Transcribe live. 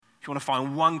If you want to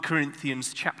find 1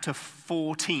 Corinthians chapter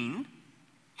 14,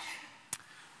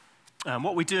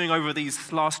 what we're doing over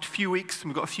these last few weeks,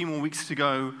 and we've got a few more weeks to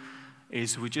go,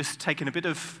 is we're just taking a bit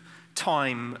of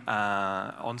time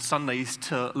on Sundays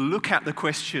to look at the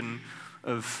question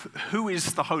of who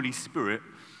is the Holy Spirit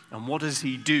and what does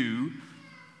he do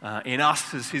in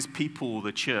us as his people,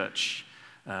 the church.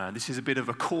 This is a bit of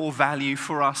a core value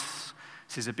for us.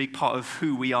 This is a big part of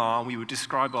who we are. We would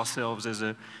describe ourselves as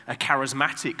a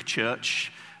charismatic church.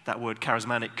 That word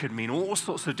charismatic could mean all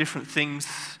sorts of different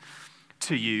things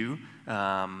to you.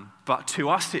 But to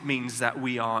us, it means that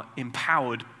we are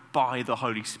empowered by the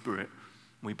Holy Spirit.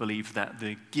 We believe that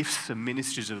the gifts and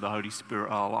ministries of the Holy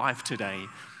Spirit are alive today,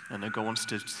 and that God wants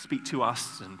to speak to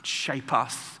us and shape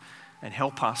us and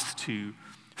help us to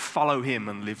follow him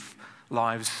and live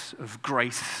lives of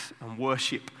grace and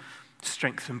worship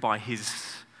strengthened by his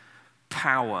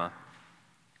power.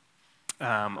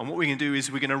 And what we're going to do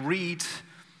is we're going to read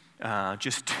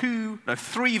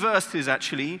three verses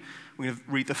actually. We're going to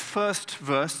read the first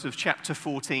verse of chapter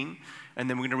 14, and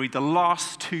then we're going to read the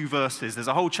last two verses. There's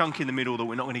a whole chunk in the middle that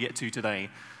we're not going to get to today.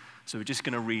 So we're just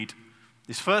going to read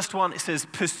this first one. It says,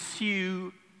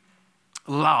 "Pursue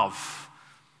love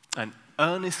and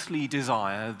earnestly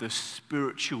desire the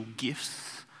spiritual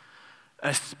gifts,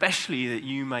 especially that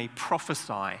you may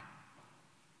prophesy."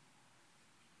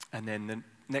 And then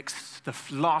the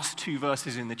last two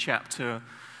verses in the chapter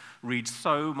read,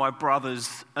 "So, my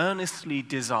brothers, earnestly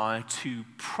desire to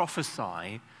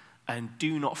prophesy and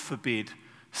do not forbid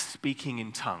speaking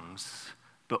in tongues,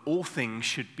 but all things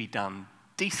should be done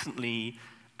decently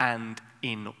and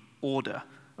in order."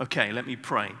 Okay, let me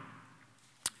pray.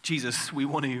 Jesus, we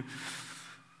want to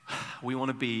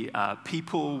be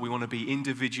people, we want to be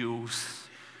individuals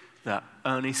that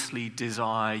earnestly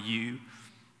desire you.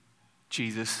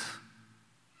 Jesus,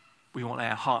 we want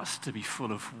our hearts to be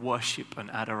full of worship and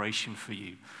adoration for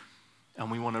you. And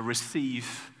we want to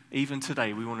receive, even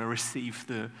today, we want to receive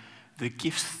the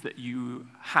gifts that you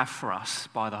have for us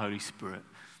by the Holy Spirit.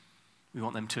 We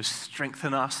want them to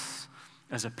strengthen us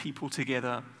as a people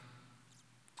together.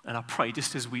 And I pray,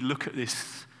 just as we look at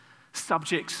this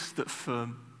subject that for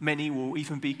many will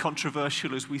even be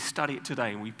controversial as we study it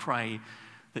today, we pray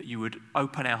that you would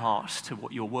open our hearts to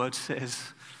what your word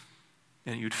says,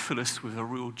 and you would fill us with a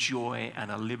real joy and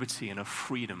a liberty and a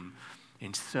freedom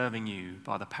in serving you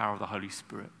by the power of the Holy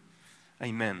Spirit.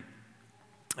 Amen.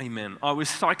 Amen. I was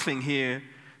cycling here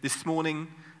this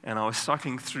morning, and I was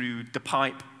cycling through the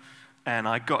Pipe, and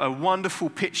I got a wonderful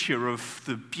picture of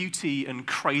the beauty and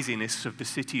craziness of the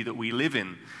city that we live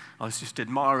in. I was just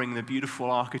admiring the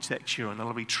beautiful architecture and the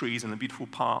lovely trees and the beautiful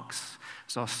parks.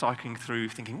 So I was cycling through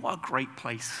thinking, what a great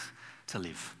place to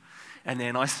live. And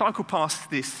then I cycled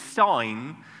past this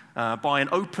sign by an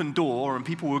open door, and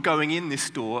people were going in this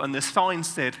door, and the sign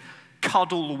said,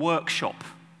 "Cuddle Workshop."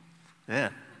 Yeah,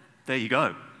 there you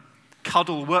go.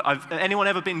 Anyone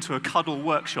ever been to a cuddle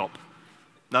workshop?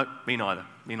 No, me neither.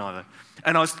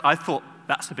 And I thought,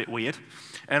 that's a bit weird.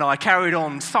 And I carried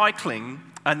on cycling,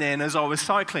 and then as I was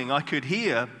cycling, I could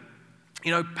hear,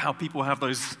 you know how people have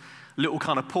those little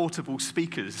kind of portable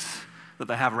speakers that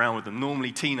they have around with them,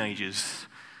 normally teenagers,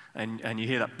 and you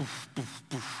hear that boof, boof,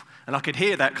 boof. And I could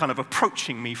hear that kind of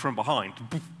approaching me from behind.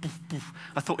 Boof, boof, boof.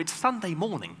 I thought, it's Sunday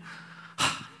morning.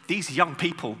 These young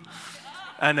people.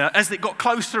 And as it got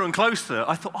closer and closer,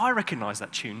 I thought, I recognize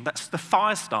that tune. That's the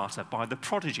Firestarter by The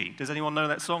Prodigy. Does anyone know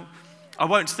that song? I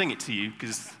won't sing it to you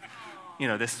because, you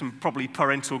know, there's some probably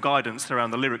parental guidance around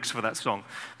the lyrics for that song.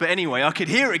 But anyway, I could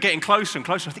hear it getting closer and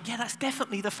closer. I think, yeah, that's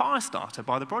definitely the Firestarter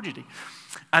by The Prodigy.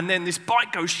 And then this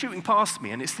bike goes shooting past me,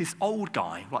 and it's this old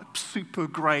guy, like super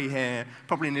grey hair,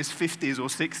 probably in his 50s or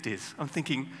 60s. I'm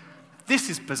thinking, this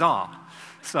is bizarre.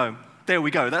 So there we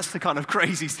go. That's the kind of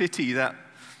crazy city that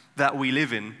we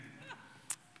live in.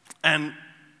 And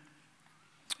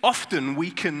often we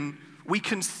can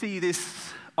see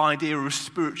this idea of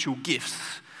spiritual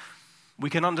gifts.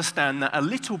 We can understand that a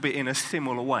little bit in a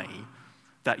similar way,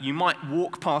 that you might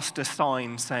walk past a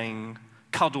sign saying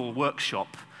Cuddle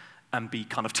Workshop and be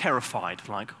kind of terrified,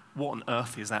 like, what on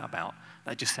earth is that about?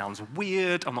 That just sounds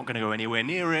weird, I'm not going to go anywhere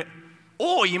near it.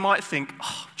 Or you might think,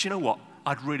 oh, do you know what?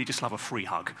 I'd really just love a free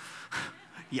hug.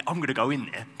 Yeah, I'm going to go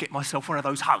in there, get myself one of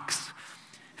those hugs.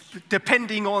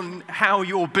 Depending on how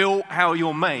you're built, how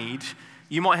you're made,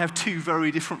 you might have two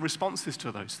very different responses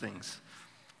to those things.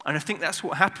 And I think that's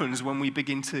what happens when we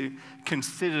begin to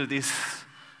consider this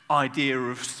idea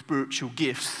of spiritual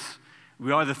gifts.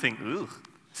 We either think, ugh,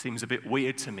 seems a bit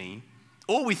weird to me,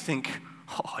 or we think,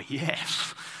 oh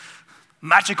yes,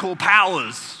 magical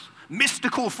powers,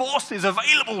 mystical forces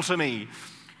available to me.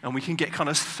 and we can get kind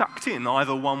of sucked in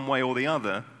either one way or the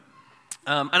other.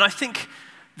 And I think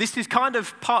this is kind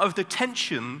of part of the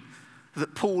tension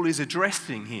that Paul is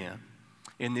addressing here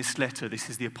in this letter. This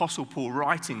is the Apostle Paul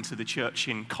writing to the church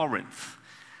in Corinth.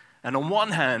 And on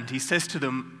one hand, he says to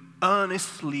them,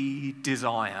 earnestly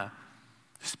desire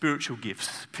spiritual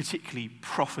gifts, particularly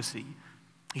prophecy.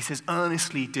 He says,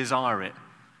 earnestly desire it.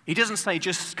 He doesn't say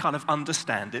just kind of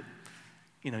understand it,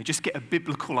 just get a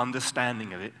biblical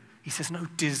understanding of it. He says, no,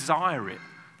 desire it.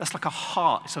 That's like a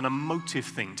heart, it's an emotive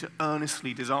thing to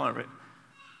earnestly desire it.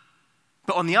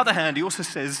 But on the other hand, he also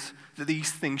says that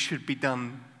these things should be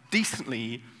done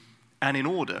decently and in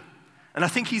order. And I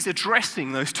think he's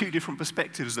addressing those two different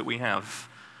perspectives that we have.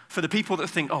 For the people that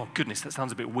think, oh goodness, that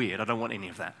sounds a bit weird, I don't want any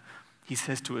of that. He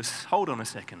says to us, hold on a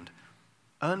second,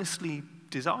 earnestly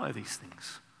desire these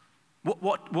things.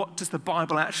 What does the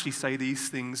Bible actually say these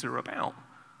things are about?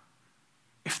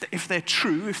 If they're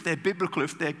true, if they're biblical,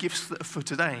 if they're gifts that are for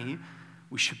today,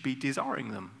 we should be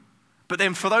desiring them. But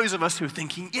then for those of us who are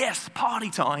thinking, yes, party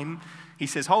time, he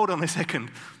says, hold on a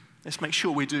second, let's make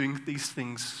sure we're doing these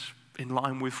things in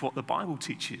line with what the Bible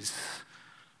teaches.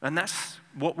 And that's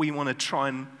what we want to try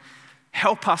and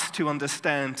help us to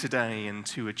understand today and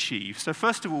to achieve. So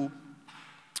first of all,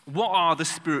 what are the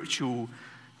spiritual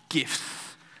gifts?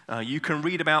 You can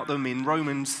read about them in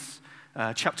Romans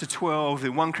chapter 12,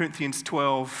 in 1 Corinthians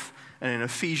 12, and in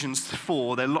Ephesians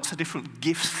 4. There are lots of different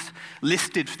gifts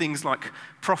listed, things like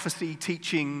prophecy,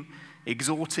 teaching,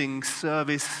 exhorting,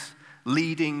 service,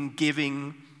 leading,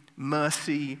 giving,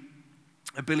 mercy,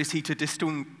 ability to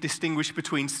distinguish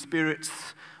between spirits,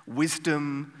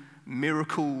 wisdom,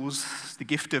 miracles, the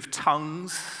gift of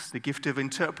tongues, the gift of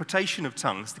interpretation of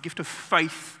tongues, the gift of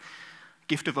faith,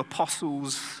 gift of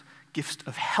apostles, gifts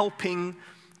of helping,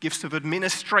 gifts of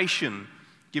administration,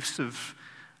 gifts of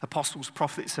apostles,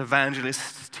 prophets,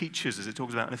 evangelists, teachers, as it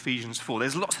talks about in Ephesians 4.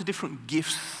 There's lots of different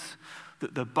gifts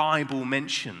that the Bible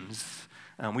mentions.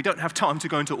 We don't have time to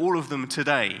go into all of them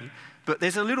today, but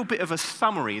there's a little bit of a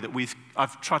summary that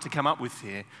I've tried to come up with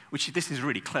here, which this is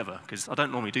really clever, because I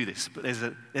don't normally do this, but there's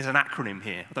an acronym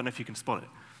here. I don't know if you can spot it.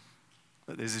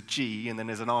 But there's a G, and then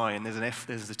there's an I, and there's an F,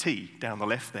 there's a T down the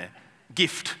left there.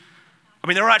 Gift. I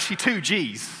mean, there are actually two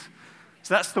G's.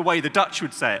 So that's the way the Dutch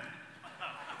would say it.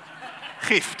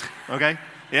 Gift, okay?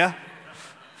 Yeah?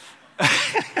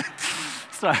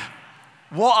 So,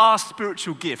 what are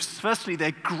spiritual gifts? Firstly,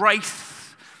 they're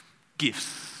grace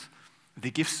gifts. The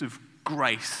gifts of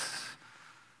grace.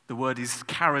 The word is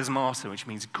charismata, which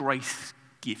means grace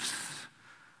gifts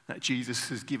that Jesus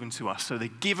has given to us. So they're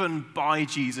given by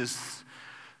Jesus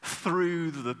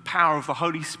through the power of the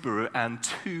Holy Spirit and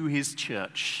to his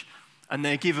church. And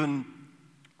they're given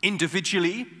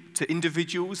individually to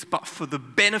individuals, but for the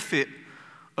benefit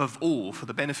of all, for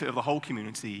the benefit of the whole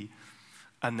community.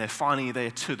 And they're finally there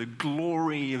to the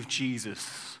glory of Jesus.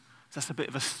 So that's a bit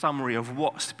of a summary of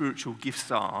what spiritual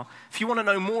gifts are. If you want to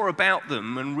know more about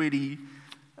them and really,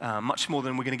 much more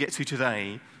than we're going to get to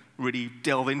today, really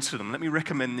delve into them, let me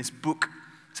recommend this book.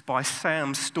 It's by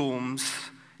Sam Storms.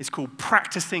 It's called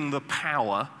Practicing the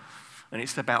Power. And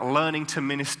it's about learning to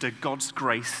minister God's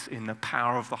grace in the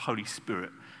power of the Holy Spirit.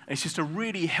 And it's just a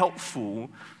really helpful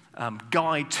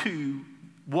guide to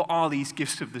what are these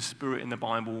gifts of the Spirit in the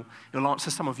Bible. It'll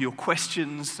answer some of your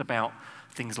questions about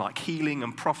things like healing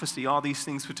and prophecy. Are these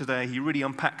things for today? He really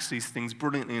unpacks these things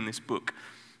brilliantly in this book.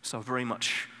 So I very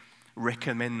much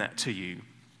recommend that to you.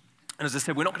 And as I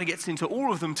said, we're not going to get into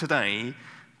all of them today,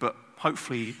 but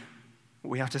hopefully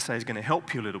what we have to say is going to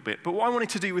help you a little bit. But what I wanted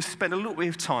to do was spend a little bit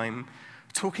of time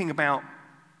talking about,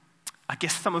 I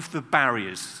guess, some of the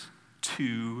barriers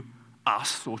to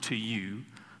us or to you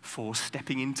for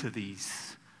stepping into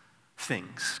these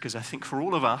things. Because I think for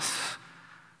all of us,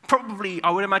 probably, I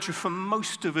would imagine for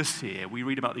most of us here, we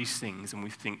read about these things and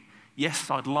we think, yes,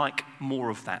 I'd like more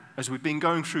of that. As we've been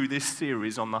going through this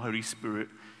series on the Holy Spirit,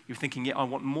 you're thinking, yeah, I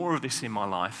want more of this in my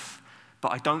life,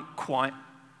 but I don't quite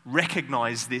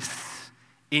recognize this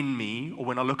in me, or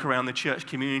when I look around the church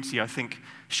community, I think,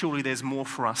 surely there's more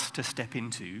for us to step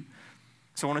into.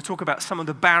 So I want to talk about some of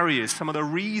the barriers, some of the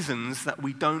reasons that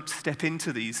we don't step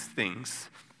into these things.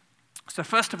 So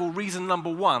first of all, reason number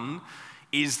one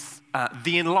is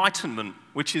the Enlightenment,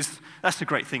 that's a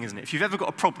great thing, isn't it? If you've ever got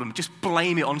a problem, just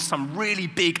blame it on some really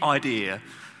big idea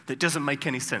that doesn't make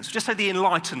any sense. Just say the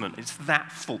Enlightenment, it's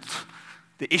that fault.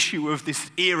 The issue of this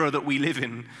era that we live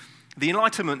in. The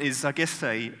Enlightenment is, I guess,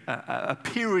 a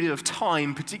period of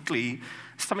time, particularly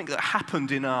something that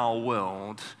happened in our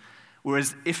world.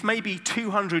 Whereas if maybe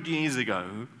 200 years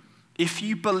ago, if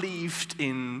you believed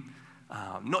in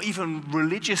not even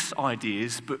religious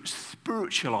ideas, but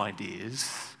spiritual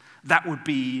ideas, That would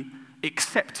be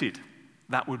accepted.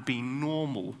 That would be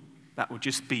normal. That would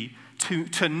just be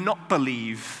to not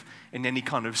believe in any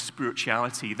kind of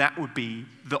spirituality. That would be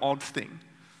the odd thing.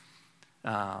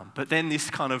 But then this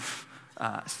kind of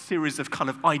series of kind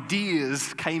of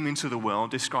ideas came into the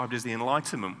world described as the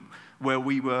Enlightenment, where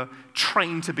we were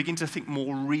trained to begin to think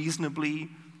more reasonably,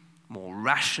 more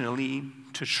rationally,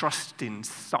 to trust in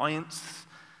science,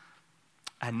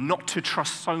 and not to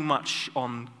trust so much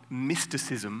on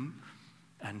mysticism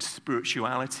and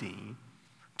spirituality,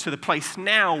 to the place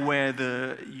now where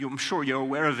I'm sure you're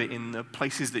aware of it in the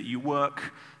places that you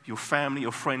work, your family,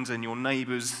 your friends, and your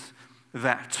neighbors,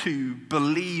 that to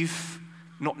believe,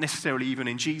 not necessarily even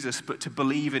in Jesus, but to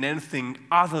believe in anything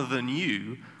other than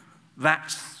you,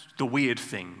 that's the weird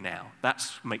thing now. That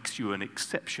makes you an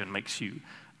exception, makes you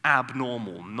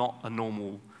abnormal, not a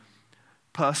normal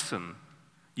person.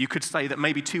 You could say that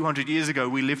maybe 200 years ago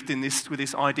we lived with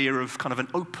this idea of kind of an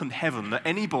open heaven, that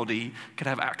anybody could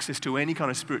have access to any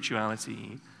kind of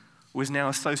spirituality, whereas now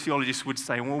a sociologist would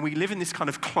say, well, we live in this kind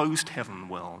of closed heaven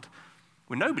world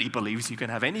where nobody believes you can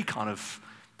have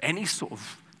any sort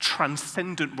of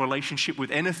transcendent relationship with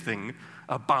anything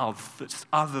above that's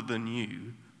other than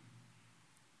you.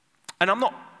 And I'm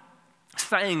not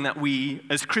saying that we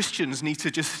as Christians need to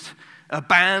just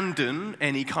abandon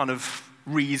any kind of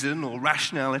reason or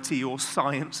rationality or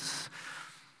science,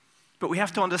 but we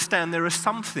have to understand there are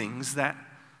some things that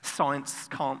science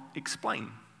can't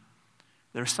explain.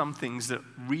 There are some things that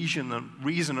reason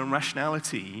and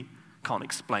rationality can't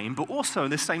explain, but also at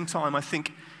the same time, I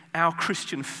think our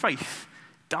Christian faith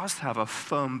does have a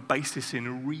firm basis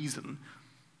in reason,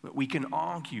 that we can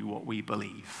argue what we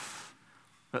believe.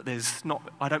 That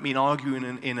I don't mean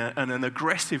arguing in an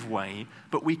aggressive way,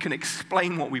 but we can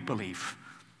explain what we believe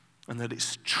and that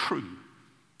it's true.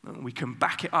 And we can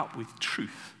back it up with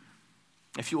truth.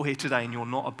 If you're here today and you're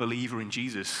not a believer in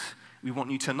Jesus, we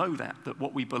want you to know that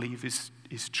what we believe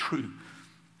is true.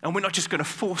 And we're not just going to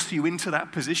force you into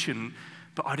that position,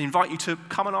 but I'd invite you to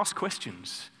come and ask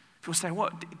questions. If you'll say,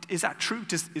 what, is that true?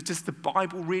 Does the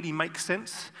Bible really make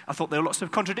sense? I thought there were lots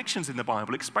of contradictions in the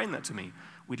Bible. Explain that to me.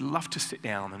 We'd love to sit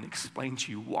down and explain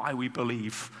to you why we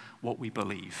believe what we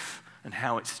believe and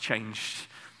how it's changed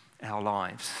our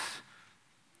lives.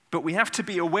 But we have to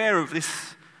be aware of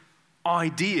this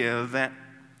idea that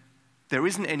there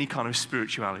isn't any kind of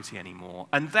spirituality anymore.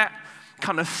 And that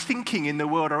kind of thinking in the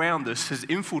world around us has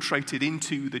infiltrated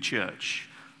into the church.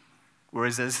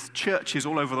 Whereas as churches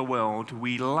all over the world,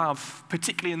 we love,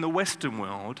 particularly in the Western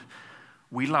world,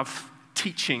 we love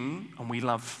teaching and we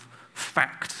love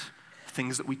fact,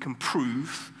 things that we can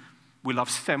prove. We love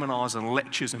seminars and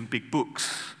lectures and big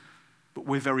books, but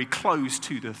we're very close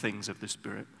to the things of the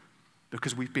Spirit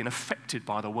because we've been affected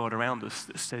by the world around us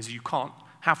that says you can't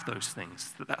have those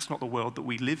things, that's not the world that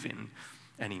we live in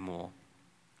anymore.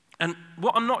 And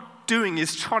what I'm not doing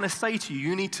is trying to say to you,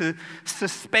 you need to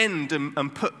suspend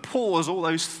and pause all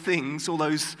those things, all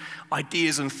those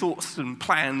ideas and thoughts and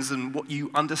plans and what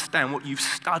you understand, what you've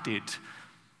studied.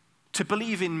 To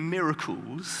believe in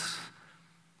miracles,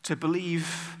 to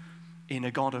believe in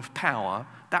a God of power,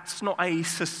 that's not a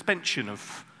suspension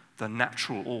of the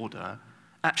natural order.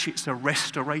 Actually, it's a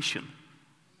restoration.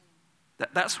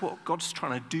 That's what God's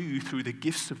trying to do through the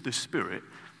gifts of the Spirit,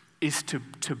 is to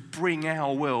bring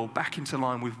our world back into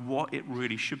line with what it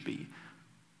really should be.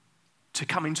 To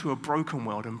come into a broken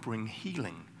world and bring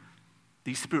healing.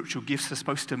 These spiritual gifts are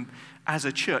supposed to, as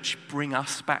a church, bring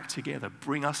us back together,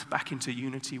 bring us back into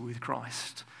unity with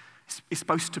Christ. It's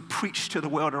supposed to preach to the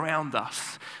world around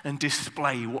us and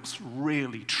display what's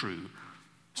really true.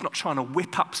 It's not trying to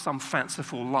whip up some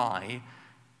fanciful lie.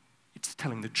 It's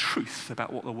telling the truth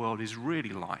about what the world is really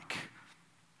like.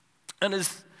 And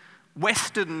as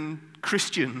Western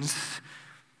Christians,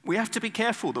 we have to be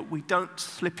careful that we don't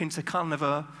slip into kind of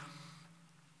an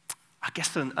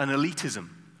elitism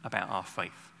about our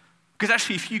faith. Because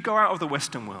actually, if you go out of the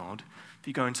Western world, if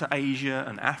you go into Asia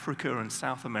and Africa and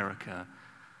South America,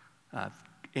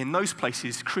 in those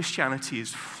places, Christianity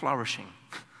is flourishing.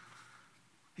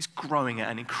 It's growing at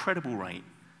an incredible rate.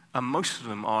 And most of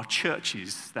them are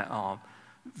churches that are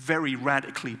very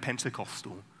radically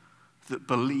Pentecostal, that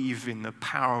believe in the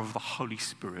power of the Holy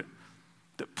Spirit,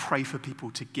 that pray for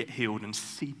people to get healed and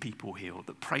see people healed,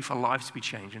 that pray for lives to be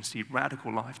changed and see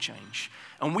radical life change.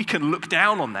 And we can look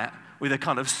down on that with a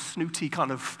kind of snooty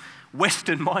kind of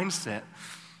Western mindset,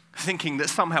 thinking that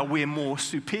somehow we're more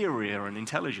superior and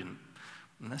intelligent.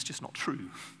 And that's just not true.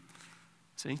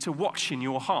 So you need to watch in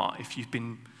your heart if you've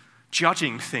been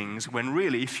judging things, when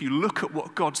really, if you look at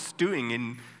what God's doing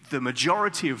in the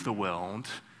majority of the world,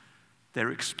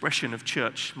 their expression of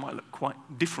church might look quite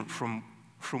different from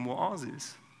from what ours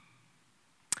is.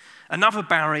 Another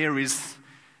barrier is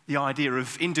the idea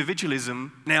of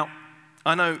individualism. Now,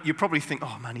 I know you probably think,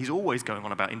 oh man, he's always going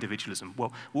on about individualism.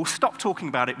 Well, we'll stop talking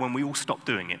about it when we all stop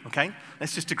doing it, okay?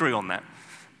 Let's just agree on that.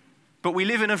 But we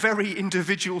live in a very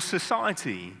individual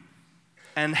society,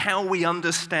 and how we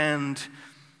understand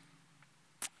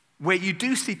where you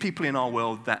do see people in our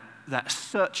world that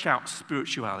search out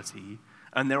spirituality,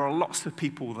 and there are lots of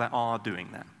people that are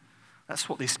doing that. That's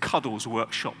what this Cuddles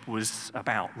workshop was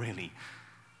about, really,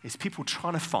 is people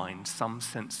trying to find some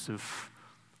sense of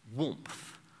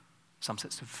warmth, some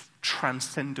sense of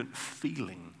transcendent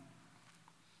feeling.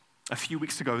 A few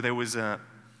weeks ago,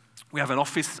 we have an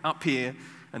office up here,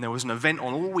 and there was an event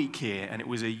on all week here, and it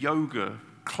was a yoga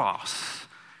class,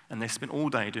 and they spent all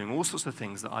day doing all sorts of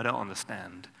things that I don't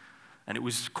understand, and it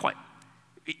was quite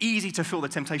easy to feel the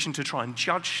temptation to try and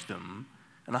judge them,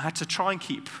 and I had to try and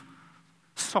keep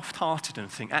soft-hearted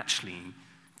and think, actually,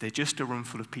 they're just a room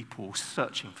full of people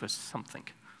searching for something.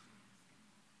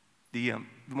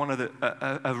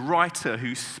 A writer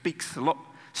who speaks a lot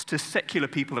to secular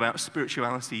people about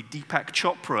spirituality, Deepak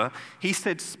Chopra, he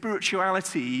said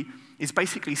spirituality is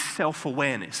basically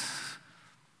self-awareness.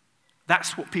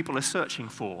 That's what people are searching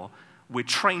for. We're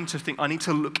trained to think, I need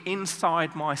to look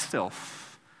inside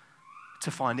myself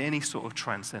to find any sort of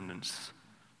transcendence,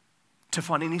 to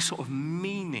find any sort of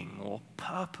meaning or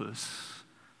purpose.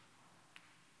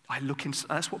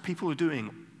 That's what people are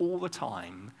doing all the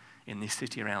time in this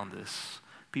city around us.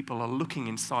 People are looking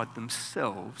inside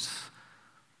themselves.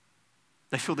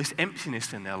 They feel this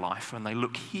emptiness in their life, and they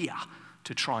look here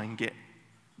to try and get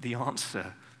the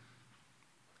answer.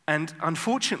 And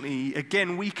unfortunately,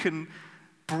 again, we can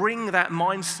bring that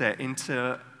mindset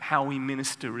into how we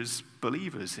minister as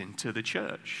believers into the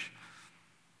church.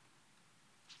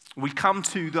 We come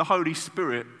to the Holy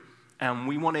Spirit, and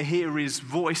we want to hear his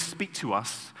voice speak to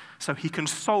us so he can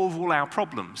solve all our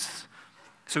problems,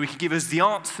 so he can give us the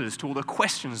answers to all the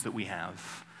questions that we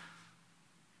have.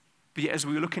 But yet, as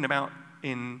we were looking about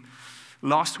in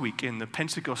last week in the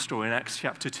Pentecost story in Acts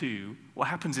chapter 2, what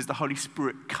happens is the Holy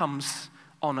Spirit comes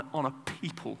on a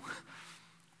people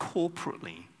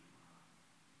corporately.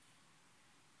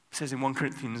 It says in 1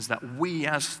 Corinthians that we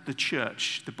as the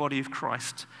church, the body of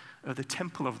Christ, are the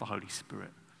temple of the Holy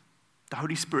Spirit. The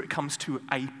Holy Spirit comes to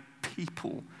a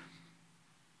people.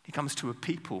 He comes to a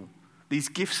people. These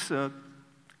gifts are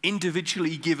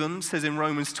individually given, says in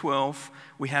Romans 12,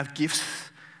 we have gifts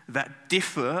that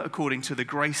differ according to the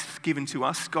grace given to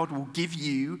us. God will give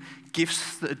you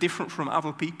gifts that are different from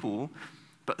other people,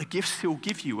 but the gifts he'll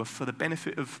give you are for the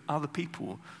benefit of other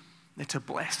people. They're to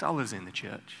bless others in the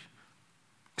church.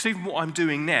 So even what I'm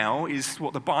doing now is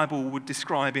what the Bible would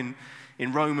describe in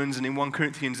Romans and in 1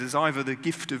 Corinthians as either the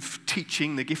gift of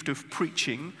teaching, the gift of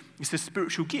preaching. It's a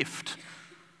spiritual gift.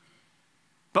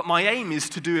 But my aim is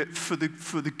to do it for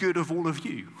the good of all of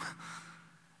you.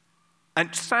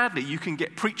 And sadly, you can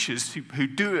get preachers who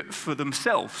do it for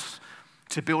themselves,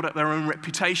 to build up their own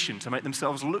reputation, to make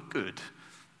themselves look good.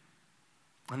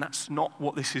 And that's not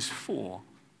what this is for.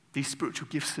 These spiritual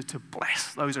gifts are to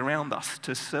bless those around us,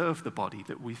 to serve the body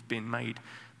that we've been made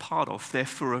part of. They're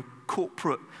for a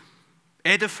corporate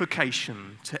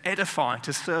edification, to edify,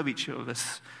 to serve each of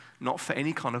us, not for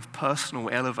any kind of personal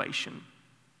elevation.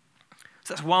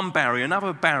 So that's one barrier.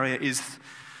 Another barrier is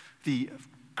the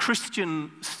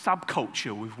Christian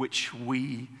subculture with which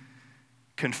we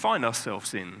can find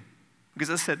ourselves in. Because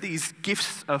as I said, these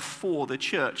gifts are for the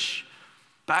church.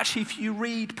 But actually, if you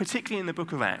read, particularly in the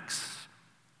book of Acts,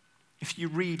 if you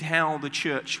read how the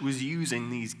church was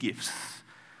using these gifts,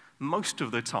 most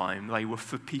of the time they were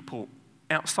for people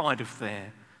outside of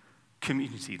their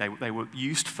community. They were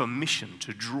used for mission,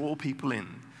 to draw people in,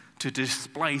 to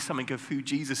display something of who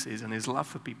Jesus is and his love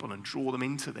for people and draw them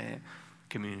into their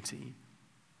community.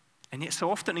 And yet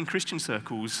so often in Christian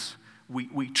circles,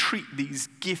 we treat these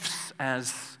gifts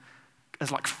as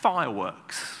like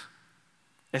fireworks,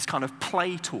 as kind of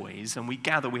play toys, and we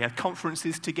gather, we have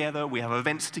conferences together, we have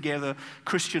events together,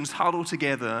 Christians huddle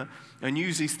together and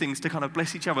use these things to kind of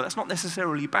bless each other. That's not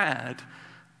necessarily bad,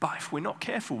 but if we're not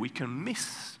careful, we can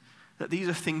miss that these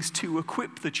are things to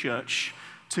equip the church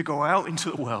to go out into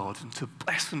the world and to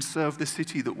bless and serve the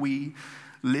city that we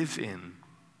live in.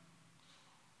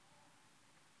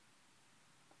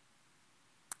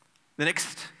 The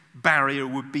next barrier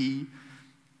would be,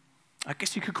 I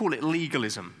guess you could call it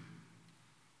legalism.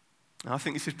 And I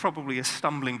think this is probably a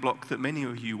stumbling block that many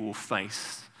of you will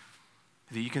face.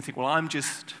 That you can think, well, I'm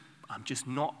just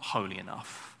not holy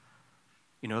enough.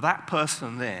 You know, that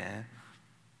person there,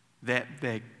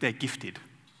 they're gifted.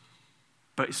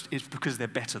 But it's because they're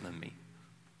better than me.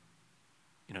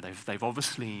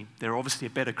 they're obviously a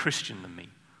better Christian than me.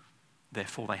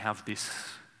 Therefore, they have this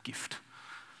gift.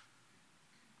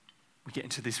 We get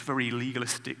into this very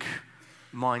legalistic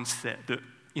mindset that,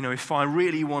 if I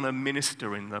really want to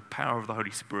minister in the power of the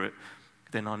Holy Spirit,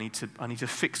 then I need to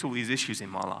fix all these issues in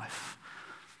my life.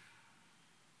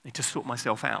 I need to sort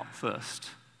myself out first.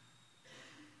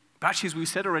 But actually, as we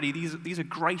said already, these are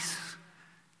grace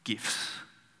gifts.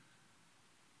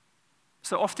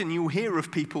 So often you'll hear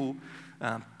of people,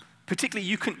 particularly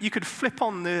you could flip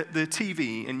on the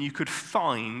TV and you could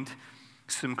find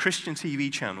some Christian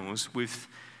TV channels with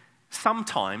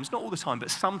sometimes, not all the time, but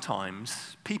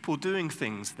sometimes people doing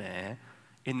things there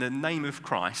in the name of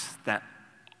Christ that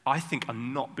I think are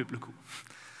not biblical.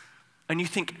 And you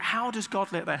think, how does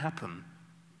God let that happen?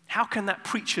 How can that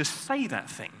preacher say that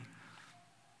thing?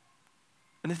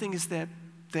 And the thing is, they're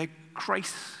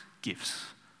grace gifts.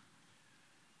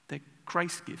 They're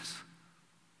grace gifts.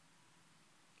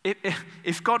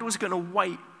 If God was going to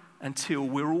wait until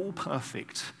we're all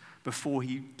perfect before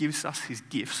he gives us his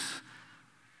gifts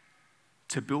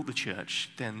to build the church,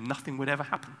 then nothing would ever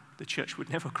happen. The church would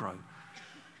never grow.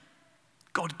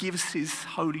 God gives his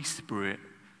Holy Spirit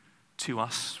to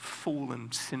us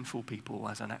fallen, sinful people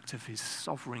as an act of his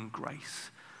sovereign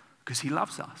grace because he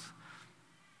loves us.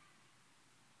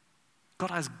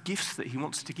 God has gifts that he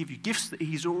wants to give you, gifts that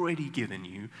he's already given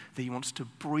you, that he wants to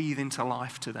breathe into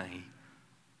life today.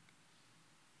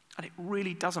 And it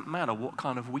really doesn't matter what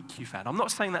kind of week you've had. I'm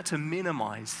not saying that to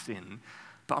minimize sin,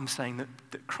 but I'm saying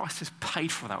that Christ has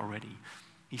paid for that already.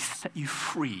 He set you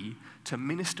free to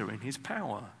minister in his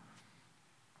power.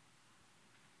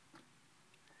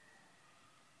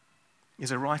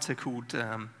 There's a writer called, I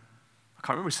can't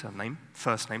remember his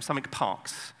first name, something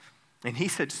Parks. And he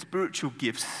said spiritual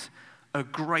gifts are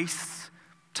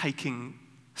grace-taking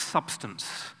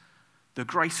substance. The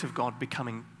grace of God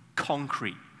becoming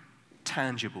concrete,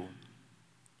 tangible.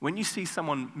 When you see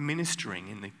someone ministering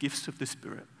in the gifts of the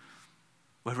Spirit,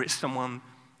 whether it's someone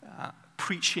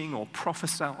preaching or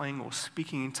prophesying or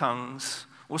speaking in tongues,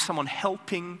 or someone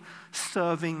helping,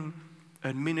 serving,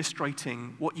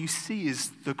 administrating, what you see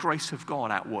is the grace of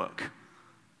God at work.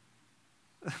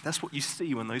 That's what you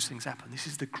see when those things happen. This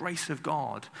is the grace of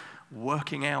God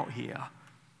working out here.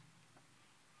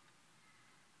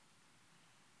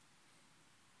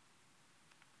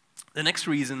 The next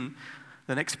reason,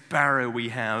 the next barrier we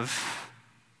have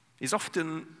is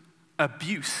often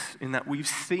abuse, in that we've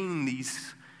seen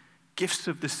these gifts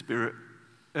of the Spirit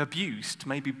abused,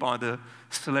 maybe by the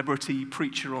celebrity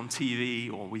preacher on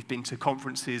TV, or we've been to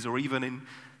conferences, or even in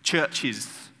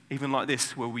churches, even like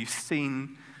this, where we've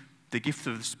seen the gift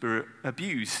of the Spirit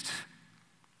abused.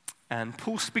 And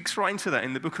Paul speaks right into that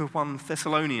in the book of 1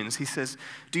 Thessalonians. He says,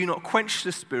 "Do not quench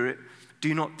the Spirit,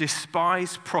 do not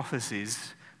despise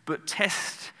prophecies, but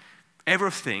test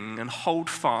everything and hold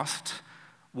fast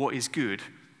what is good."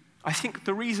 I think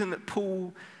the reason that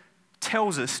Paul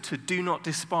tells us to do not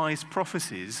despise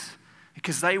prophecies,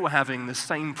 because they were having the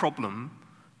same problem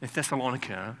in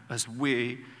Thessalonica as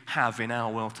we have in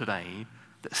our world today,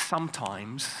 that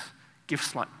sometimes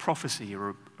gifts like prophecy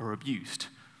are abused.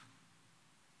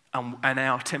 And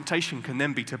our temptation can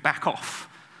then be to back off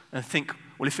and think,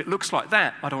 well, if it looks like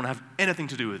that, I don't want to have anything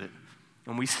to do with it.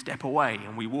 And we step away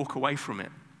and we walk away from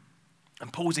it.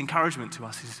 And Paul's encouragement to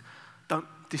us is, don't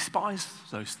despise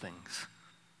those things.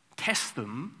 Test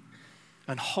them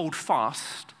and hold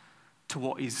fast to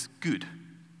what is good.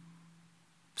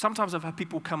 Sometimes I've had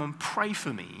people come and pray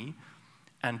for me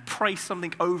and pray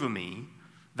something over me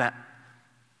that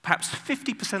perhaps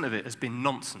 50% of it has been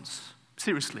nonsense,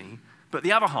 seriously, but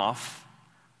the other half,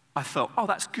 I felt, oh,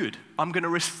 that's good. I'm going to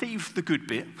receive the good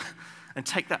bit and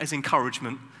take that as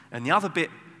encouragement, and the other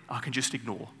bit I can just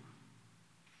ignore.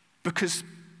 Because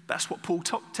that's what Paul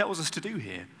tells us to do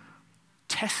here.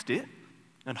 Test it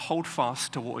and hold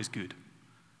fast to what is good.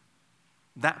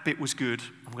 That bit was good,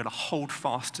 I'm going to hold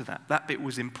fast to that. That bit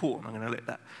was important, I'm going to let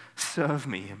that serve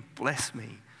me and bless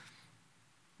me.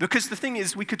 Because the thing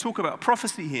is, we could talk about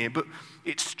prophecy here, but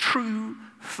it's true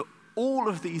for all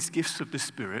of these gifts of the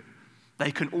Spirit.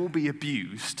 They can all be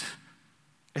abused.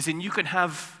 As in, you can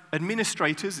have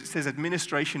administrators, it says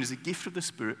administration is a gift of the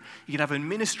Spirit. You can have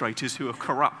administrators who are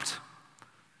corrupt.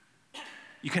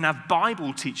 You can have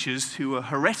Bible teachers who are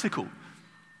heretical,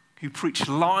 who preach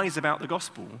lies about the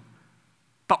gospel.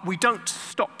 But we don't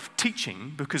stop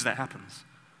teaching because that happens.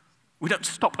 We don't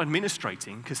stop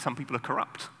administrating because some people are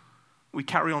corrupt. We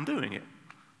carry on doing it.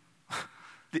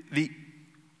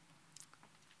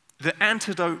 The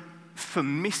antidote for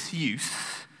misuse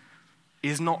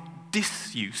is not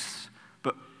disuse,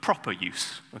 but proper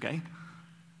use, okay?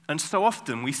 And so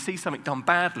often we see something done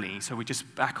badly, so we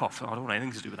just back off. I don't want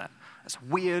anything to do with that. That's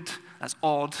weird, that's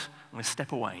odd, I'm going to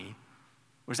step away.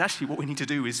 Whereas actually what we need to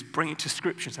do is bring it to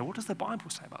Scripture and say, what does the Bible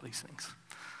say about these things?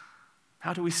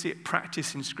 How do we see it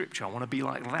practiced in Scripture? I want to be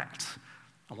like that.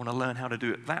 I want to learn how to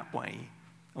do it that way.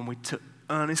 And we to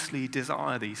earnestly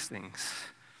desire these things.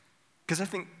 Because I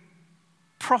think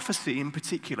prophecy in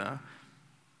particular,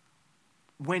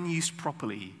 when used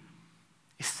properly,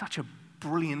 is such a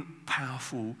brilliant,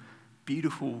 powerful,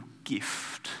 beautiful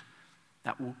gift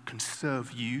that can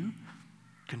serve you,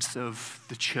 can serve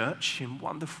the church in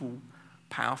wonderful,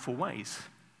 powerful ways.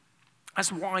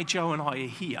 That's why Joe and I are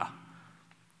here,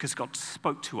 because God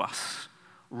spoke to us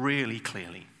really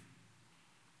clearly.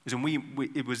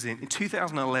 It was in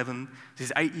 2011, this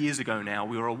is 8 years ago now,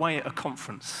 we were away at a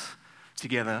conference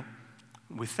together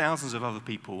with thousands of other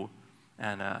people,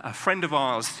 and a friend of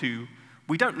ours who,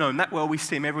 we don't know him that well, we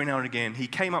see him every now and again, he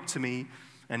came up to me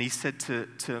and he said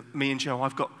to me and Joe,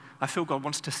 I feel God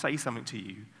wants to say something to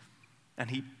you. And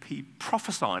he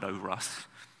prophesied over us.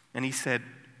 And he said,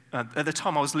 at the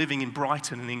time I was living in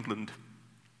Brighton in England,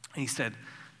 and he said,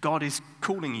 God is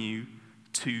calling you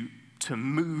to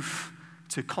move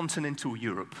to continental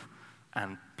Europe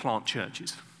and plant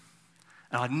churches.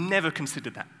 And I'd never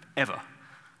considered that, ever.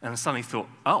 And I suddenly thought,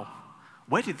 oh,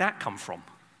 where did that come from?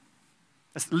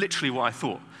 That's literally what I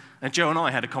thought. And Joe and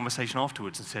I had a conversation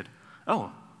afterwards and said,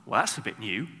 oh, well, that's a bit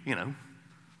new, you know.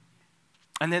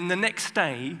 And then the next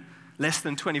day, less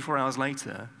than 24 hours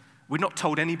later, we'd not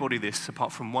told anybody this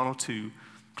apart from one or two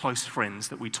close friends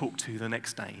that we talked to the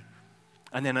next day.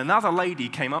 And then another lady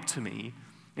came up to me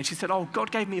and she said, oh,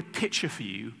 God gave me a picture for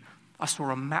you. I saw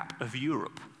a map of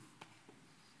Europe.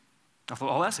 I thought,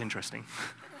 oh, that's interesting.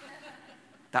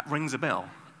 That rings a bell.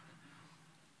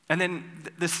 And then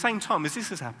the same time as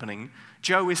this is happening,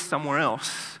 Joe is somewhere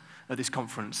else at this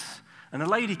conference, and a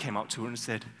lady came up to her and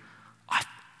said,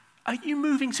 are you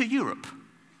moving to Europe?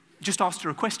 Just asked her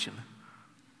a question.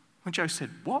 And Joe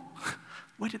said, what?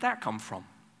 Where did that come from?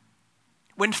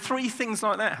 When three things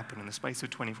like that happen in the space of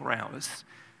 24 hours,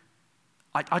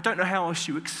 I don't know how else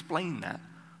you explain that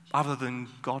other than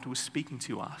God was speaking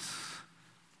to us.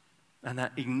 And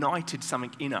that ignited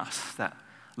something in us that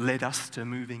led us to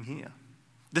moving here.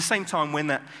 The same time when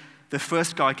the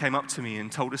first guy came up to me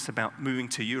and told us about moving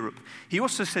to Europe, he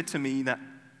also said to me that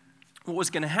what was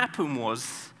going to happen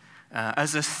was,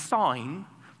 as a sign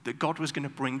that God was going to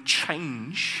bring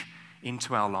change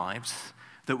into our lives,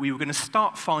 that we were going to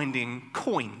start finding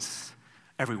coins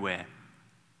everywhere.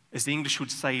 As the English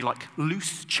would say, like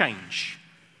loose change.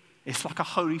 It's like a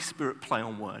Holy Spirit play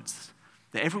on words.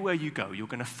 That everywhere you go, you're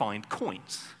going to find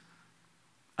coins.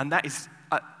 And that is,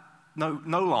 no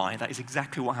lie, that is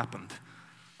exactly what happened.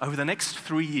 Over the next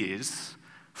 3 years,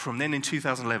 from then in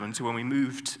 2011 to when we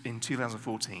moved in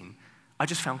 2014, I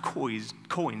just found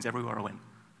coins everywhere I went.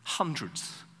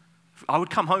 Hundreds. I would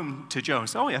come home to Joe and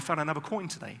say, oh yeah, I found another coin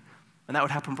today. And that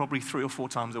would happen probably 3 or 4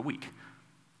 times a week.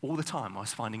 All the time, I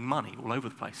was finding money all over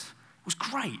the place. It was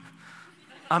great.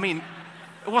 I mean,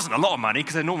 it wasn't a lot of money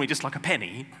because they're normally just like a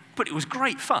penny, but it was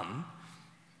great fun.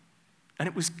 And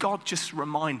it was God just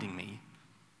reminding me.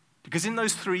 Because in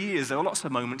those 3 years, there were lots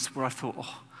of moments where I thought,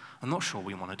 oh, I'm not sure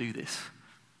we want to do this.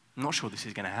 I'm not sure this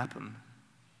is going to happen.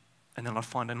 And then I'd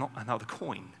find another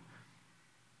coin.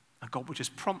 And God would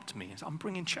just prompt me and say, I'm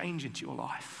bringing change into your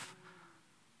life.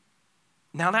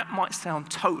 Now that might sound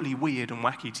totally weird and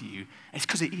wacky to you. It's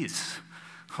because it is,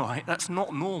 right? That's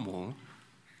not normal.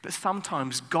 But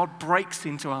sometimes God breaks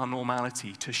into our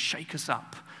normality to shake us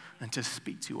up and to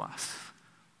speak to us.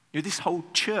 You know, this whole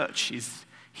church is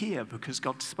here because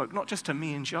God spoke, not just to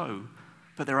me and Joe,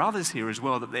 but there are others here as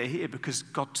well that they're here because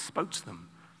God spoke to them.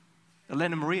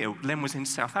 Len and Maria, Len was in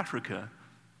South Africa,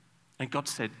 and God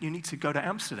said, you need to go to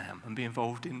Amsterdam and be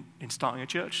involved in starting a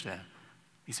church there.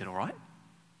 He said, all right.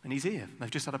 And he's here.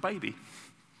 They've just had a baby.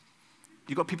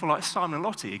 You've got people like Simon and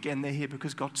Lottie. Again, they're here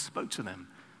because God spoke to them.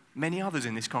 Many others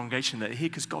in this congregation that are here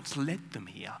because God's led them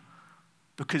here.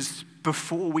 Because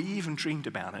before we even dreamed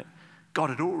about it,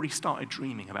 God had already started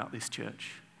dreaming about this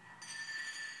church.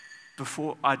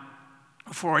 Before I'd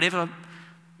ever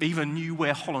even knew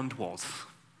where Holland was.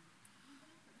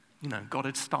 You know, God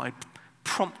had started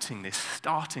prompting this,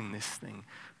 starting this thing,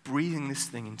 breathing this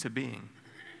thing into being.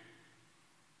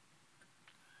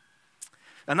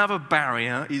 Another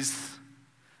barrier is,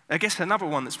 I guess another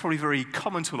one that's probably very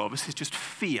common to a lot of us is just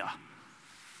fear.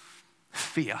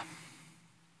 Fear.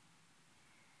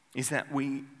 Is that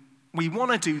we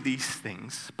want to do these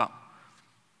things, but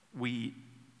we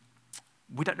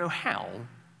don't know how,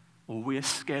 or we're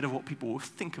scared of what people will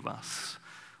think of us,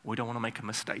 or we don't want to make a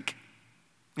mistake.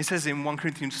 It says in 1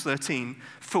 Corinthians 13,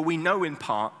 "For we know in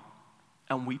part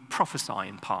and we prophesy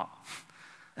in part."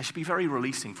 That should be very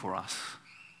releasing for us.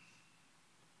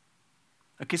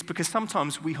 I guess because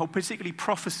sometimes we hold, particularly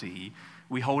prophecy,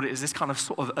 we hold it as this kind of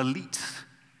sort of elite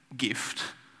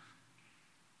gift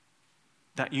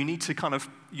that you need to kind of,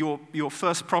 your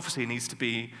first prophecy needs to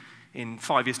be in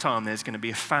 5 years' time, there's going to be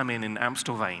a famine in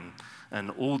Amstelveen and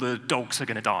all the dogs are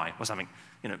going to die or something.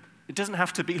 It doesn't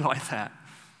have to be like that.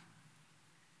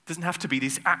 It doesn't have to be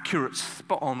this accurate,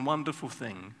 spot-on, wonderful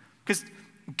thing. Because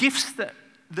gifts that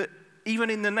even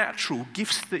in the natural,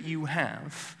 gifts that you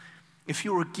have, if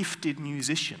you're a gifted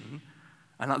musician,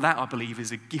 and that I believe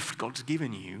is a gift God's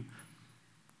given you,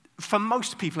 for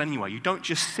most people anyway, you don't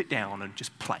just sit down and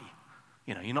just play.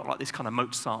 You're not like this kind of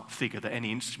Mozart figure that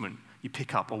any instrument you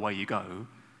pick up, away you go.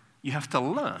 You have to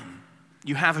learn.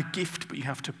 You have a gift, but you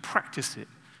have to practice it.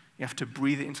 You have to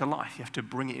breathe it into life. You have to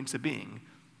bring it into being.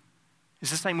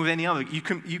 It's the same with any other. You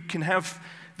can have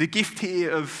the gift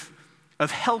here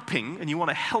of helping, and you want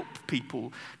to help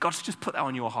people. God's just put that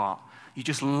on your heart. You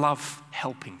just love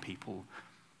helping people.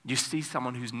 You see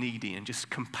someone who's needy, and just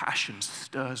compassion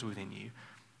stirs within you.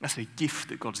 That's a gift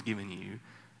that God's given you.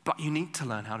 But you need to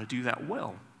learn how to do that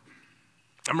well.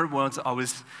 I remember once I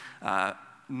was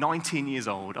 19 years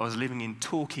old. I was living in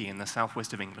Torquay in the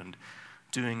southwest of England,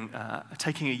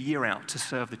 taking a year out to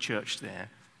serve the church there.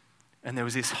 And there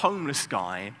was this homeless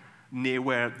guy near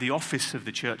where the office of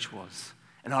the church was.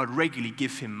 And I would regularly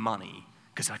give him money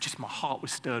because my heart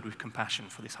was stirred with compassion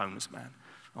for this homeless man.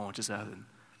 I wanted to serve him.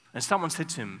 And someone said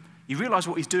to him, "You realize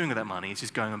what he's doing with that money? He's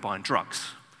just going and buying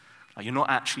drugs. Like, you're not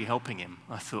actually helping him."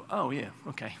 I thought, oh yeah,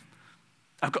 okay.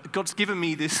 God's given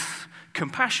me this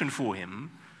compassion for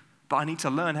him, but I need to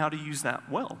learn how to use that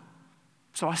well.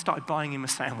 So I started buying him a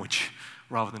sandwich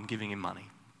rather than giving him money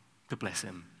to bless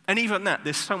him. And even that,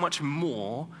 there's so much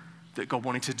more that God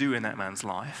wanted to do in that man's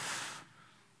life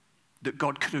that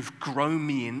God could have grown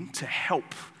me in to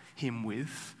help him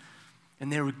with.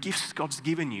 And there are gifts God's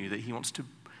given you that he wants to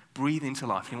breathe into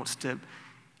life. He wants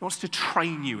to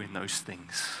train you in those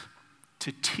things,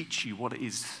 to teach you what it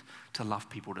is to love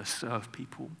people, to serve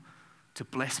people, to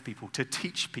bless people, to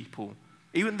teach people.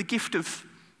 Even the gift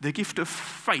of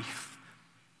faith,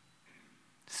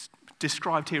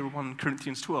 described here in 1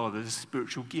 Corinthians 12 as a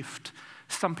spiritual gift.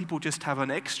 Some people just have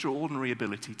an extraordinary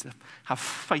ability to have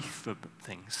faith for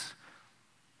things.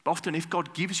 But often if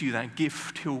God gives you that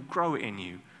gift, he'll grow it in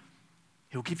you.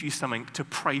 He'll give you something to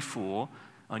pray for,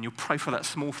 and you'll pray for that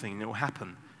small thing, and it will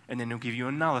happen. And then he'll give you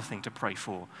another thing to pray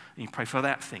for, and you pray for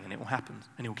that thing, and it will happen.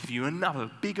 And he'll give you another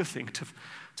bigger thing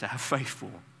to have faith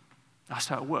for. That's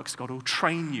how it works. God will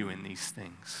train you in these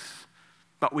things.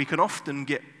 But we can often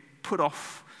get put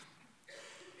off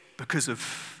because of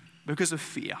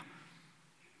fear.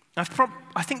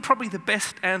 I think probably the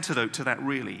best antidote to that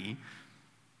really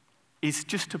is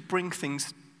just to bring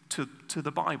things to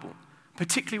the Bible,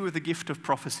 particularly with the gift of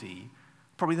prophecy.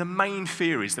 Probably the main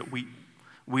fear is that we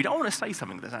don't want to say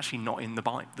something that's actually not in the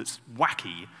Bible, that's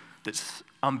wacky, that's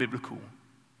unbiblical.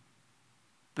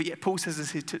 But yet Paul says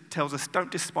this, he tells us, don't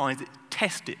despise it,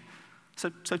 test it. So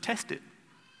test it.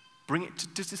 Bring it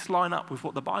does this line up with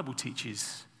what the Bible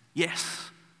teaches?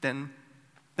 Yes, then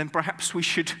perhaps we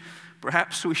should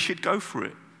go for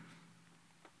it.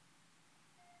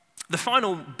 The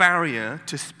final barrier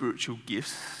to spiritual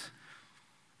gifts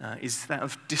is that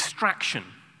of distraction.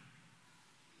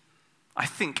 I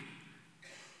think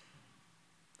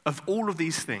of all of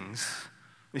these things,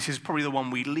 this is probably the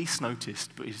one we least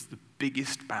noticed, but is the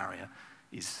biggest barrier,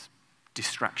 is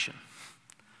distraction.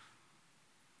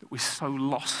 That we're so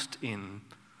lost in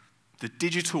the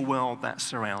digital world that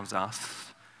surrounds us,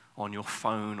 on your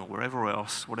phone or wherever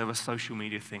else, whatever social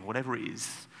media thing, whatever it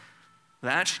is,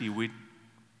 that actually we're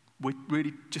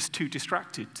really just too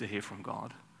distracted to hear from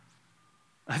God.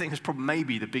 I think that's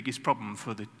maybe the biggest problem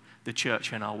for the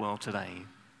church in our world today.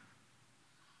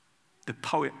 The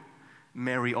poet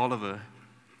Mary Oliver,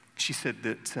 she said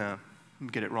that, let me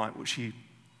get it right, what she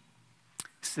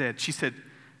said. She said,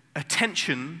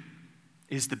 attention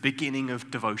is the beginning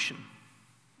of devotion.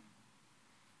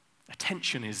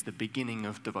 Attention is the beginning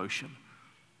of devotion.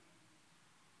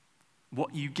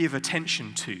 What you give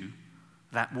attention to,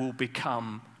 that will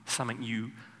become something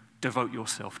you devote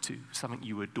yourself to, something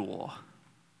you adore.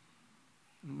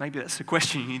 Maybe that's a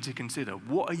question you need to consider.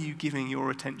 What are you giving your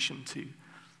attention to?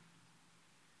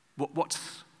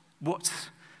 What's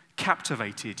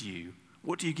captivated you?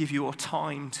 What do you give your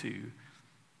time to?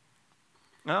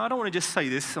 Now, I don't want to just say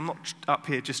this. I'm not up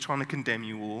here just trying to condemn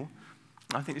you all.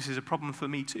 I think this is a problem for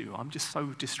me too. I'm just so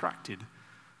distracted.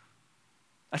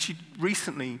 Actually,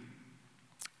 recently,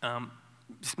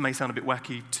 This may sound a bit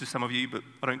wacky to some of you, but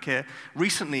I don't care.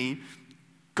 Recently,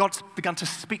 God's begun to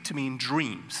speak to me in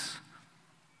dreams.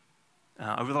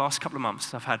 Over the last couple of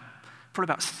months, I've had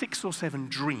probably about 6 or 7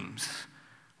 dreams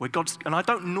where and I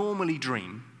don't normally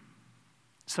dream,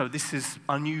 so this is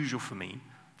unusual for me,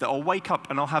 that I'll wake up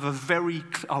and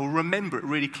I'll remember it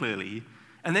really clearly.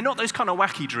 And they're not those kind of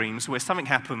wacky dreams where something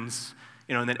happens,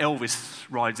 and then Elvis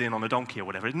rides in on a donkey or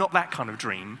whatever. It's not that kind of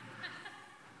dream.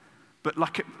 But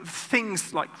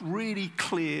things, like really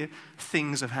clear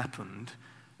things have happened,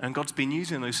 and God's been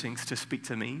using those things to speak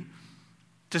to me,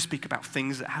 to speak about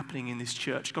things that are happening in this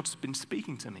church. God's been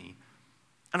speaking to me.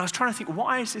 And I was trying to think,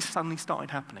 why has this suddenly started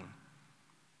happening?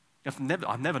 I've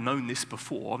never known this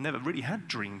before. I've never really had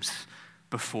dreams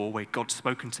before where God's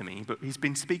spoken to me, but he's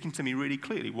been speaking to me really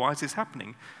clearly. Why is this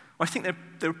happening? Well, I think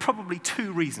there are probably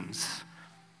 2 reasons.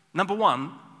 Number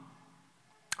one,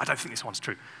 I don't think this one's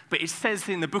true, but it says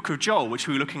in the book of Joel, which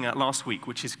we were looking at last week,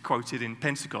 which is quoted in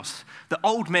Pentecost, that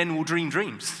old men will dream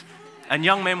dreams and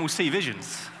young men will see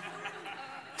visions.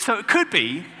 So it could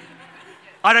be,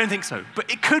 I don't think so,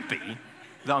 but it could be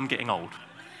that I'm getting old.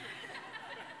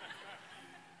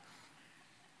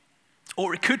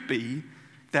 Or it could be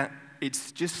that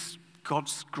it's just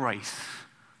God's grace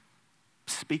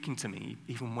speaking to me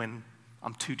even when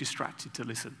I'm too distracted to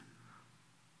listen.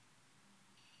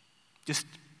 Just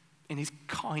in his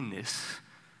kindness,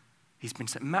 he's been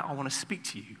saying, Matt, I want to speak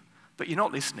to you, but you're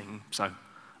not listening, so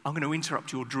I'm going to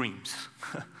interrupt your dreams.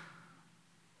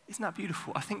 Isn't that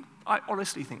beautiful? I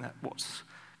honestly think that's what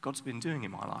God's been doing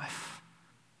in my life.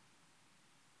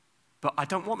 But I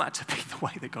don't want that to be the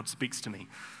way that God speaks to me.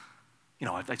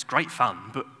 It's great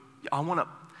fun, but I want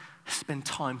to spend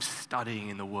time studying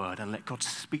in the Word and let God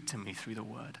speak to me through the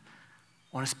Word.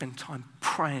 I want to spend time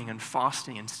praying and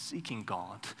fasting and seeking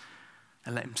God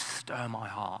and let him stir my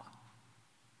heart.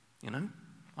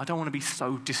 I don't want to be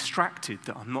so distracted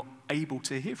that I'm not able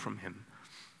to hear from him.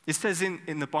 It says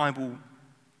in the Bible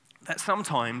that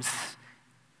sometimes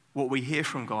what we hear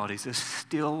from God is a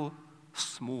still,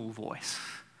 small voice.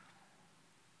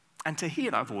 And to hear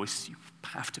that voice, you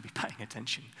have to be paying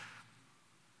attention.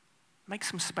 Make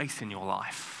some space in your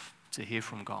life to hear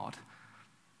from God.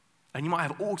 And you might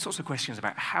have all sorts of questions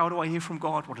about how do I hear from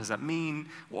God? What does that mean?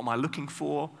 What am I looking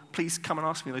for? Please come and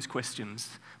ask me those questions.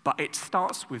 But it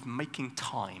starts with making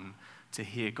time to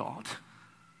hear God.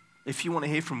 If you want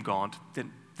to hear from God,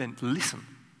 then listen.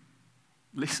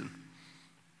 Listen.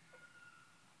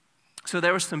 So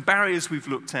there are some barriers we've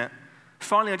looked at.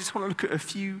 Finally, I just want to look at a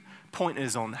few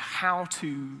pointers on how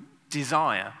to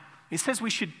desire. It says we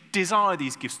should desire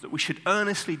these gifts, that we should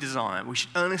earnestly desire. We should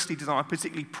earnestly desire,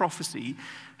 particularly prophecy.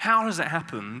 How does that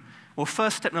happen? Well,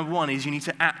 first step number 1 is you need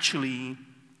to actually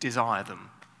desire them.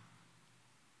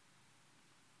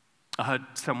 I heard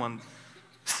someone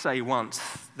say once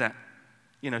that,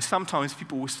 sometimes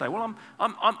people will say, well,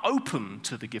 I'm open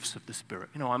to the gifts of the Spirit.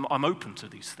 I'm open to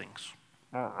these things.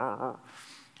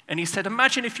 And he said,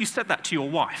 imagine if you said that to your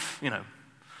wife,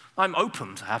 I'm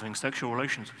open to having sexual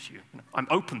relations with you. I'm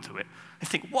open to it. I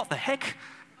think, what the heck?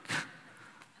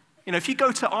 If you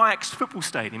go to Ajax football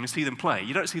stadium and see them play,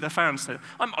 you don't see their fans say,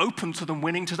 I'm open to them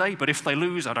winning today, but if they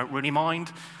lose, I don't really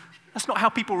mind. That's not how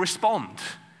people respond.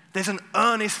 There's an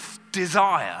earnest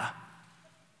desire.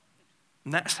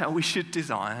 And that's how we should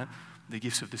desire the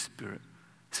gifts of the Spirit.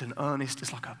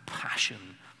 It's like a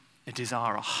passion, a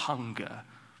desire, a hunger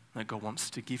that God wants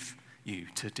to give you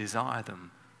to desire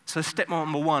them. So step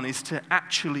number 1 is to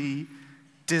actually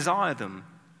desire them.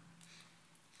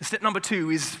 Step number 2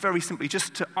 is very simply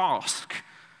just to ask.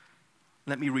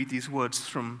 Let me read these words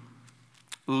from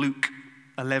Luke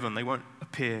 11. They won't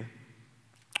appear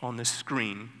on the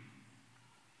screen.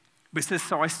 But it says,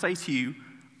 so I say to you,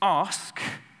 ask,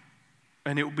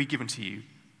 and it will be given to you.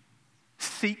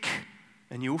 Seek,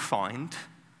 and you will find.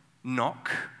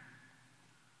 Knock,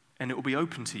 and it will be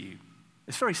open to you.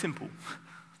 It's very simple.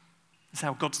 It's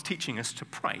how God's teaching us to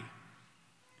pray.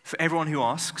 For everyone who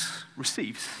asks,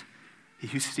 receives. He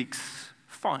who seeks,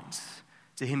 finds.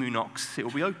 To him who knocks, it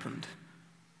will be opened.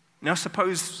 Now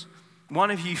suppose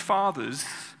one of you fathers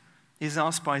is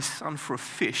asked by his son for a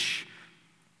fish.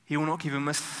 He will not give him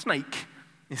a snake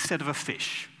instead of a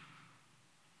fish,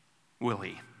 will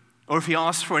he? Or if he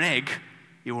asks for an egg,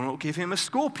 he will not give him a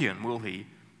scorpion, will he?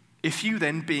 If you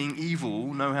then, being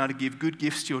evil, know how to give good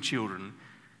gifts to your children,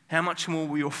 how much more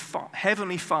will your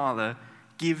heavenly Father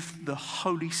give the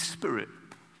Holy Spirit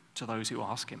to those who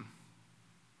ask him?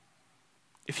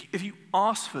 If you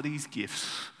ask for these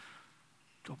gifts,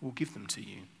 God will give them to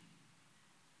you.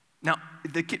 Now,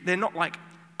 they're not like,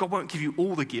 God won't give you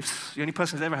all the gifts. The only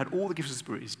person who's ever had all the gifts of the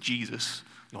Spirit is Jesus.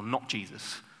 You're not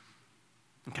Jesus.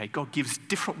 Okay, God gives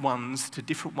different ones to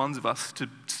different ones of us to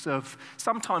serve.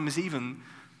 Sometimes even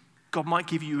God might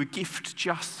give you a gift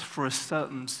just for a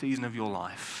certain season of your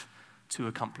life to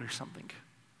accomplish something.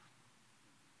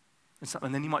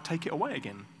 And then he might take it away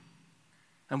again.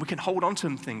 And we can hold on to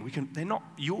them. They're not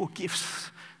your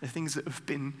gifts. They're things that have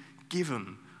been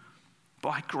given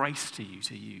by grace to you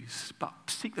to use. But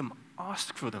seek them,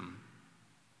 ask for them.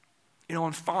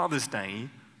 On Father's Day,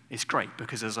 it's great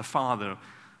because as a father,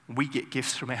 we get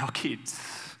gifts from our kids.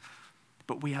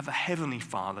 But we have a heavenly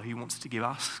Father who wants to give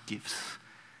us gifts.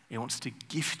 He wants to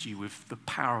gift you with the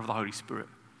power of the Holy Spirit.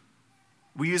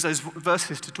 We use those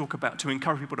verses to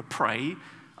encourage people to pray,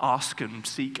 ask and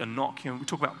seek and knock. We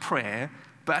talk about prayer.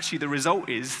 But actually the result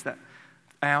is that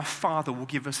our Father will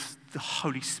give us the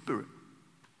Holy Spirit.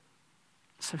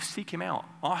 So seek him out,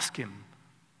 ask him.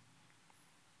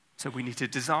 So we need to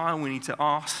desire, we need to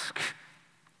ask.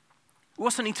 We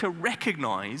also need to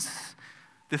recognize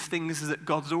the things that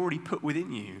God's already put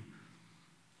within you.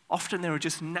 Often there are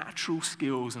just natural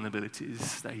skills and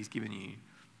abilities that he's given you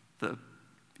that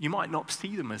you might not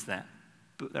see them as that,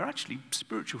 but they're actually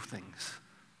spiritual things.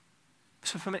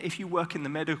 So if you work in the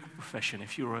medical profession,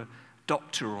 if you're a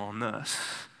doctor or a nurse,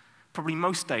 probably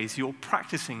most days you're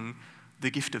practicing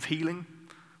the gift of healing,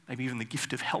 maybe even the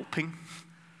gift of helping,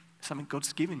 something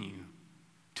God's given you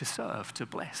to serve, to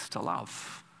bless, to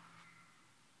love,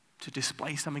 to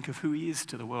display something of who he is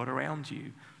to the world around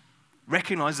you.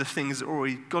 Recognize the things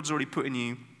that God's already put in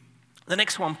you. The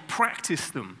next one,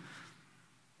 practice them.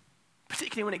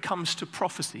 Particularly when it comes to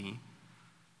prophecy.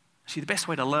 Actually, the best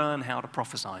way to learn how to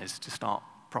prophesy is to start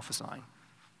prophesying.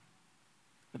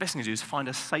 The best thing to do is find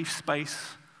a safe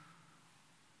space,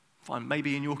 find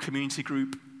maybe in your community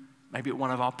group, maybe at one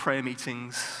of our prayer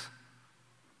meetings,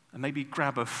 and maybe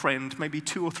grab a friend, maybe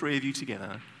 2 or 3 of you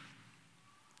together,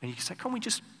 and you can say, can we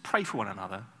just pray for one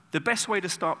another? The best way to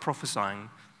start prophesying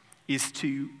is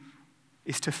to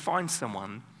find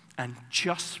someone and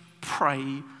just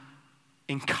pray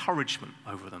encouragement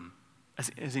over them.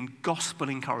 As in gospel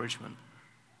encouragement.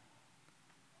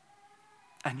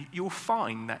 And you'll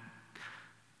find that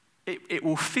it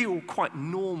will feel quite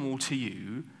normal to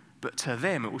you, but to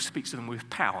them it will speak to them with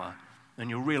power. And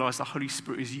you'll realize the Holy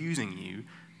Spirit is using you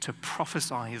to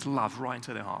prophesy his love right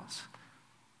into their hearts.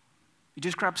 You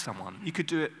just grab someone. You could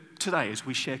do it today as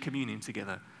we share communion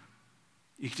together.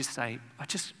 You could just say,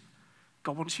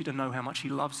 God wants you to know how much he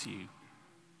loves you.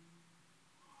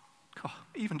 God,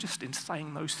 even just in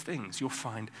saying those things, you'll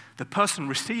find the person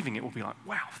receiving it will be like,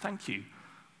 wow, thank you.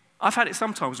 I've had it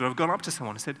sometimes where I've gone up to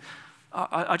someone and said,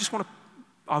 I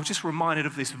was just reminded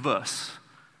of this verse.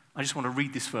 I just want to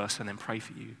read this verse and then pray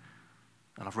for you.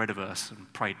 And I've read a verse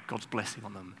and prayed God's blessing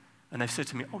on them. And they've said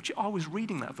to me, I was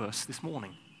reading that verse this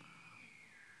morning.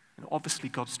 And obviously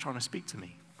God's trying to speak to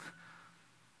me.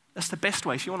 That's the best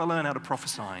way. If you want to learn how to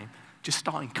prophesy, just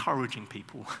start encouraging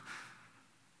people.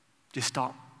 Just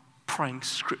start praying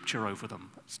scripture over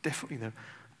them. That's definitely the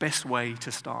best way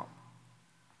to start.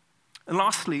 And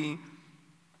lastly,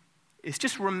 is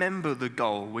just remember the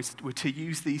goal. We're to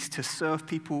use these to serve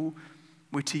people.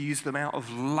 We're to use them out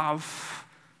of love.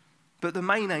 But the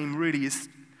main aim really is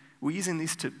we're using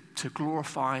these to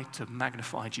glorify, to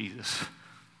magnify Jesus.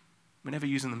 We're never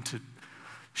using them to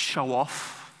show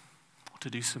off or to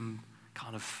do some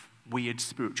kind of weird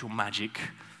spiritual magic.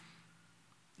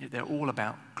 They're all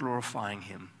about glorifying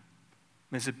him.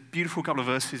 There's a beautiful couple of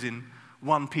verses in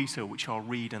 1 Peter, which I'll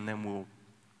read and then we'll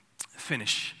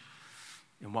finish.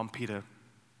 In 1 Peter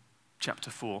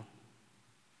chapter 4.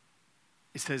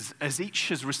 It says, as each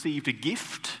has received a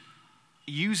gift,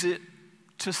 use it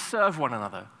to serve one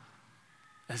another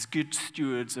as good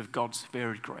stewards of God's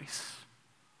varied grace.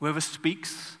 Whoever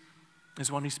speaks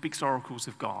is one who speaks oracles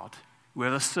of God.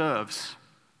 Whoever serves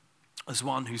is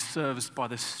one who serves by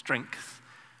the strength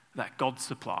that God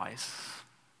supplies,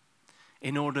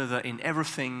 in order that in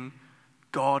everything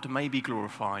God may be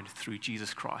glorified through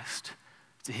Jesus Christ.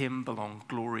 To him belong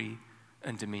glory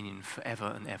and dominion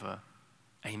forever and ever.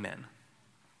 Amen.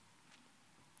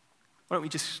 Why don't we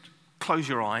just close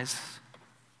your eyes,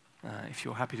 if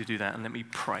you're happy to do that, and let me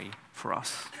pray for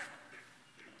us.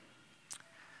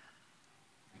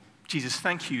 Jesus,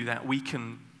 thank you that we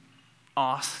can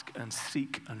ask and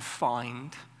seek and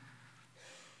find,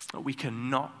 that we can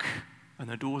knock and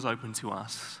the door's open to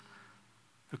us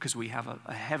because we have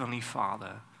a heavenly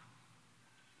Father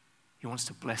who wants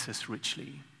to bless us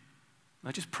richly. And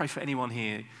I just pray for anyone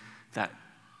here that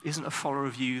isn't a follower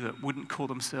of you, that wouldn't call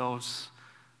themselves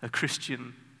a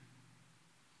Christian.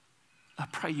 I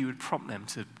pray you would prompt them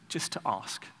to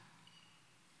ask.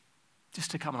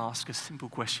 Just to come and ask a simple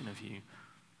question of you.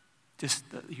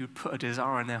 just that you would put a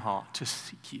desire in their heart to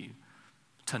seek you,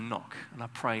 to knock. And I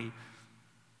pray,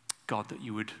 God, that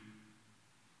you would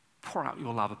pour out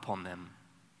your love upon them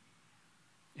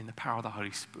in the power of the Holy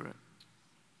Spirit.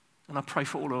 And I pray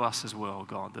for all of us as well,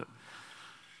 God, that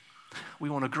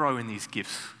we want to grow in these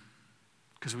gifts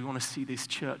because we want to see this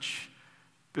church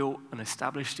built and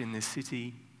established in this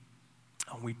city.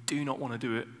 And we do not want to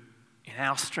do it in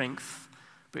our strength,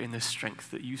 but in the strength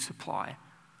that you supply.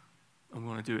 And we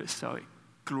want to do it so it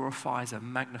glorifies and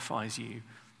magnifies you.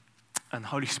 And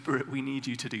Holy Spirit, we need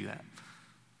you to do that.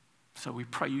 So we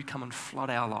pray you come and flood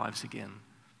our lives again.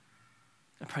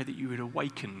 I pray that you would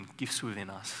awaken gifts within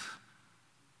us.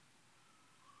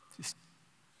 Just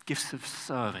gifts of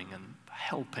serving and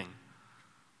helping.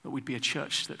 That we'd be a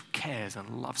church that cares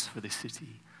and loves for this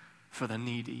city, for the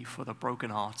needy, for the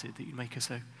brokenhearted. That you make us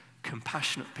a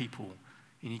compassionate people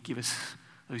and you give us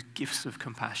those gifts of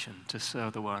compassion to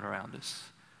serve the world around us.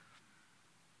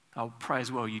 I'll pray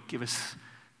as well you'd give us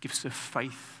gifts of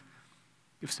faith,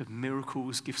 gifts of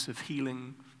miracles, gifts of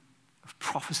healing, of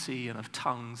prophecy and of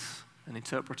tongues and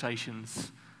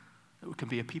interpretations, that we can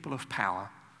be a people of power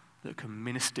that can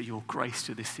minister your grace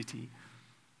to this city,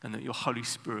 and that your Holy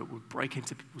Spirit would break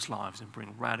into people's lives and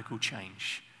bring radical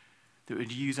change, that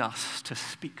would use us to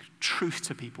speak truth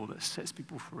to people that sets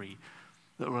people free,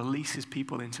 that releases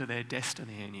people into their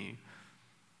destiny in you.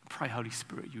 Pray, Holy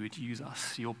Spirit, you would use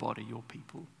us, your body, your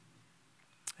people.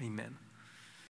 Amen.